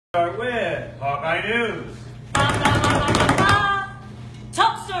Start with Hawkeye News.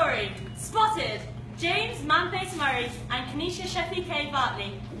 Top story, spotted. James Manface Murray and Kenesha Sheffy K.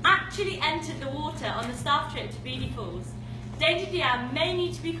 Bartley actually entered the water on the staff trip to Beatty Falls. Danger DM may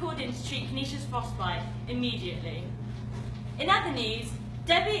need to be called in to treat Kenesha's frostbite immediately. In other news,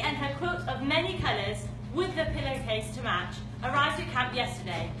 Debbie and her quilt of many colours with the pillowcase to match arrived at camp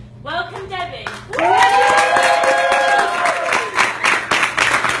yesterday. Welcome, Debbie.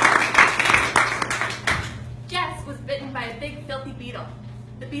 Jess was bitten by a big filthy beetle.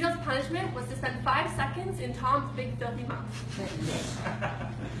 The beetle's punishment was to spend 5 seconds in Tom's big filthy mouth.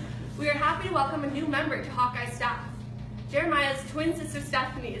 We are happy to welcome a new member to Hawkeye staff. Jeremiah's twin sister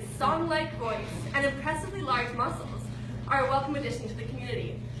Stephanie's song-like voice and impressively large muscles are a welcome addition to the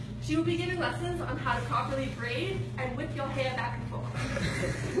community. She will be giving lessons on how to properly braid and whip your hair back and forth.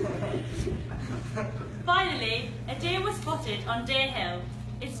 Finally, a deer was spotted on Deer Hill.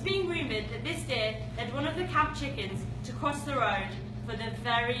 It's being rumoured that this deer led one of the camp chickens to cross the road for the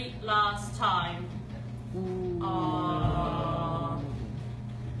very last time. Aww.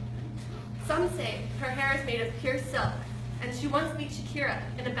 Some say her hair is made of pure silk, and she once beat Shakira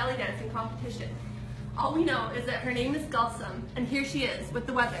in a belly dancing competition. All we know is that her name is Gulsum, and here she is with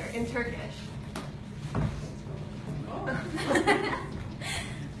the weather in Turkish.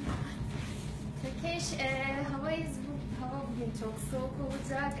 Turkish hava bugün çok soğuk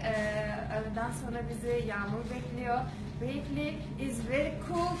olacak. Öğleden sonra bizi yağmur bekliyor. Briefly is very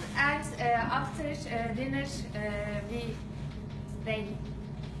cold and after dinner we rain.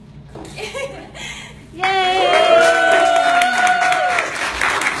 Yay!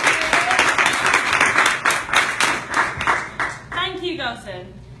 Thank you,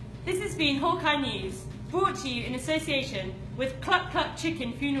 Gulson. This has been Hawkeye News, brought to you in association with Cluck Cluck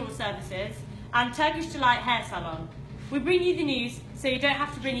Chicken Funeral Services and Turkish Delight Hair Salon. We bring you the news so you don't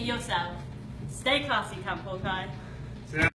have to bring it yourself. Stay classy, Camp Hawkeye.